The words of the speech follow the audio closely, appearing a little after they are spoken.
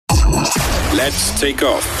Let's take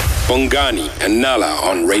off. Bongani and Nala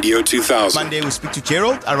on Radio 2000. Monday we speak to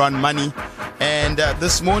Gerald around money. And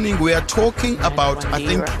this morning we are talking about, I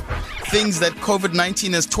think, things that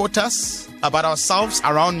COVID-19 has taught us about ourselves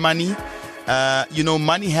around money.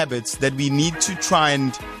 Money habits that we need to try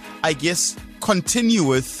and, I guess, continue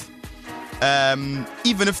with,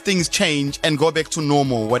 even if things change and go back to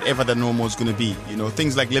normal, whatever the normal is going to be.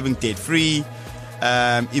 Things like living debt-free,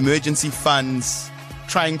 emergency funds,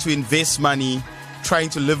 trying to invest money, trying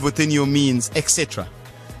to live within your means, etc.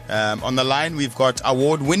 On the line, we've got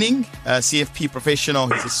award-winning CFP professional.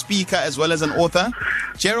 He's a speaker as well as an author.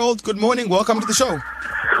 Gerald, good morning. Welcome to the show.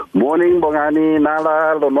 Morning, Bongani,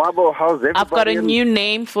 Nala, Lonwabo. How's everybody? I've got a new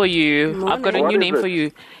name for you.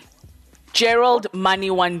 Gerald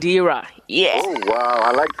Mwandiambira. Yeah. Oh, wow.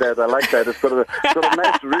 I like that. It's got a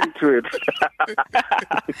nice ring to it.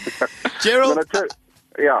 Gerald.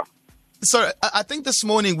 Yeah. So I think this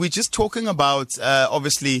morning we're just talking about,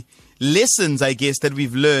 obviously, lessons, I guess, that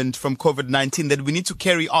we've learned from COVID-19 that we need to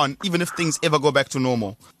carry on, even if things ever go back to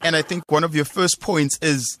normal. And I think one of your first points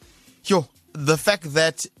is, the fact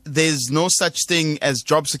that there's no such thing as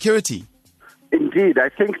job security. Indeed. I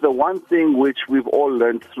think the one thing which we've all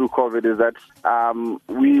learned through COVID is that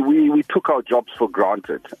we took our jobs for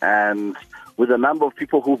granted. And with a number of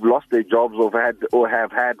people who've lost their jobs or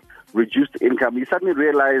have had reduced income, you suddenly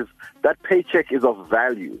realize that paycheck is of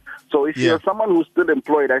value. So if you're someone who's still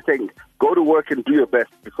employed, I think go to work and do your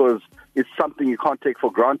best, because it's something you can't take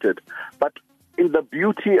for granted. But in the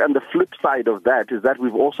beauty and the flip side of that is that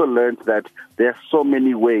we've also learned that there are so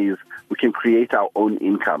many ways we can create our own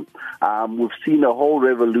income. We've seen a whole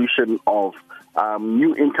revolution of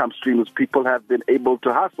new income streams people have been able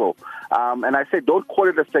to hustle. And I say, don't call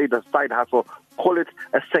it a side hustle, call it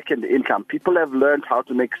a second income. People have learned how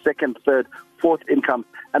to make second, third, fourth income.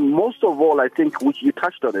 And most of all, I think, which you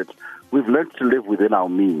touched on it, we've learned to live within our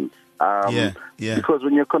means. Because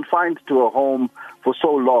when you're confined to a home for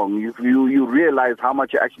so long, you realize how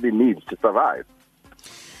much you actually need to survive.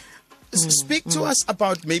 Speak to us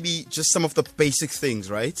about maybe just some of the basic things,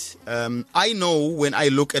 right? I know when I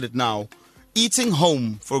look at it now, eating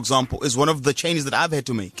home, for example, is one of the changes that I've had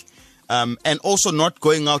to make. And also not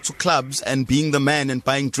going out to clubs and being the man and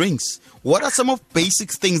buying drinks. What are some of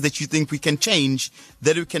basic things that you think we can change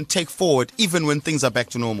that we can take forward even when things are back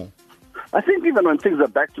to normal? I think even when things are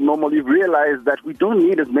back to normal, you realize that we don't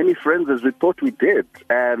need as many friends as we thought we did.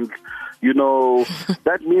 And,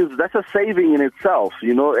 that means that's a saving in itself.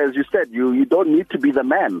 As you said, you don't need to be the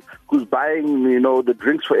man who's buying, the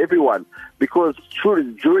drinks for everyone. Because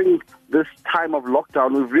truly, during this time of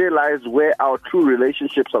lockdown, we've realized where our true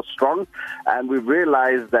relationships are strong, and we've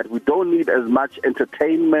realized that we don't need as much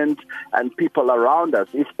entertainment and people around us.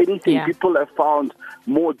 If anything, people have found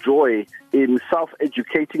more joy in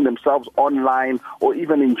self-educating themselves online, or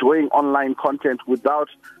even enjoying online content without,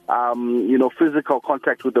 physical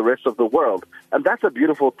contact with the rest of the world. And that's a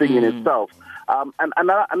beautiful thing in itself. And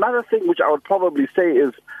another thing which I would probably say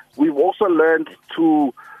is we've also learned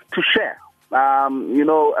to share. A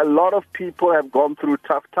lot of people have gone through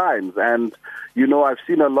tough times, and, I've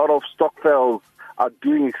seen a lot of stokvels are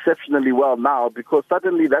doing exceptionally well now, because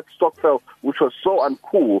suddenly that stokvel, which was so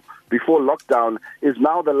uncool before lockdown, is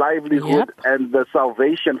now the livelihood and the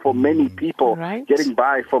salvation for many people getting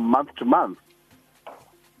by from month to month.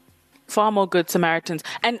 Far more good Samaritans.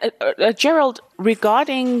 And Gerald,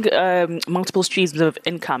 regarding multiple streams of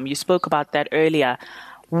income, you spoke about that earlier.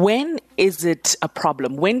 When is it a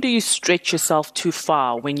problem? When do you stretch yourself too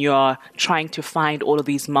far when you're trying to find all of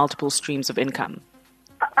these multiple streams of income?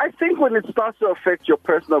 I think when it starts to affect your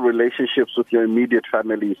personal relationships with your immediate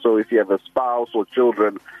family, so if you have a spouse or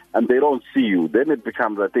children and they don't see you, then it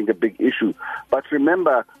becomes, I think, a big issue. But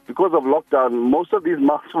remember, because of lockdown, most of these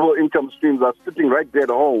multiple income streams are sitting right there at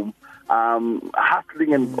home,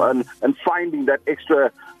 hustling and finding that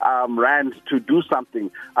extra rand to do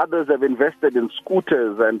something. Others have invested in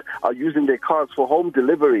scooters and are using their cars for home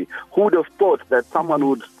delivery. Who would have thought that someone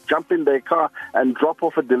would jump in their car and drop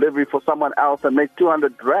off a delivery for someone else and make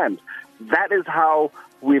 200 rand? That is how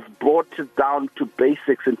we've brought it down to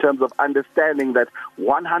basics in terms of understanding that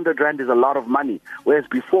 100 rand is a lot of money, whereas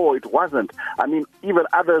before it wasn't. I mean, even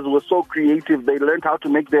others were so creative, they learned how to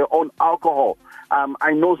make their own alcohol.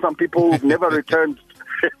 I know some people who've never returned.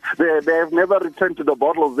 They have never returned to the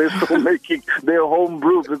bottles. They're still making their home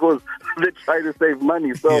brew because they try to save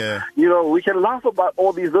money. So, we can laugh about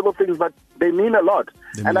all these little things, but they mean a lot.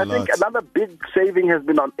 I think another big saving has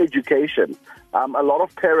been on education. A lot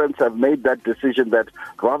of parents have made that decision that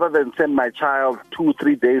rather than send my child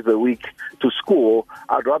 2-3 days a week to school,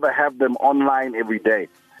 I'd rather have them online every day.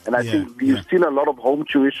 And I think you've seen a lot of home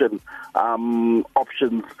tuition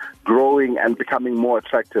options growing and becoming more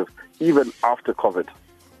attractive, even after COVID.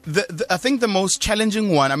 I think the most challenging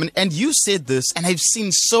one, and you said this, and I've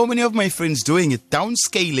seen so many of my friends doing it,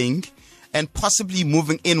 downscaling and possibly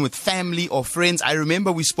moving in with family or friends. I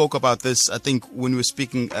remember we spoke about this, I think, when we were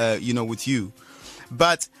speaking, with you.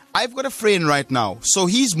 But I've got a friend right now. So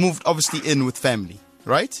he's moved, obviously, in with family,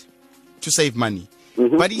 right? To save money.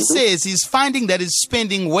 Mm-hmm, but he says he's finding that he's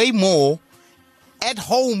spending way more at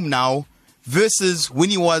home now versus when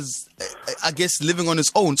he was, I guess, living on his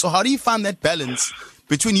own. So how do you find that balance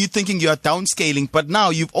between you thinking you are downscaling, but now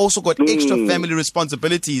you've also got extra family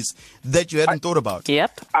responsibilities that you hadn't thought about?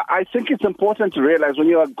 Yep. I think it's important to realize when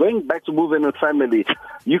you are going back to move in with family,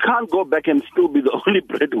 you can't go back and still be the only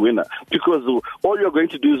breadwinner, because all you're going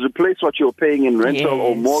to do is replace what you're paying in rental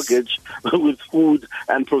or mortgage with food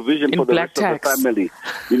and provision for the rest of the family.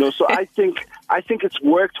 So I think it's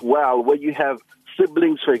worked well where you have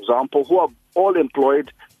siblings, for example, who are all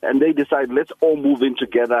employed, and they decide, let's all move in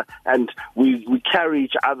together, and we carry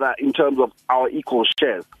each other in terms of our equal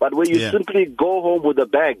shares. But when you simply go home with a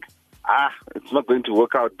bag, it's not going to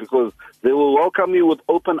work out, because they will welcome you with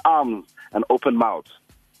open arms and open mouths.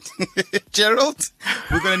 Gerald,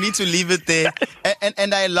 we're going to need to leave it there.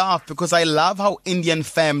 And I laugh because I love how Indian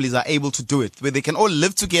families are able to do it, where they can all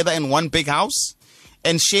live together in one big house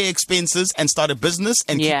and share expenses and start a business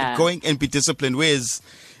and keep it going and be disciplined. Whereas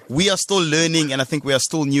we are still learning, and I think we are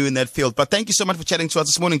still new in that field. But thank you so much for chatting to us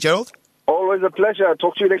this morning, Gerald. Always a pleasure.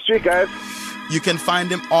 Talk to you next week, guys. You can find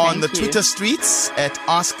him on the Twitter streets at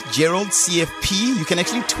Ask Gerald CFP. You can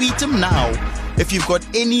actually tweet him now if you've got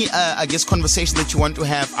any, conversation that you want to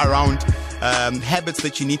have around habits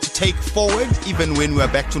that you need to take forward, even when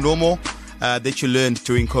we're back to normal, that you learned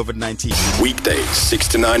during COVID-19. Weekdays, 6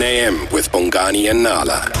 to 9 a.m. with Bongani and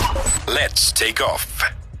Nala. Let's take off.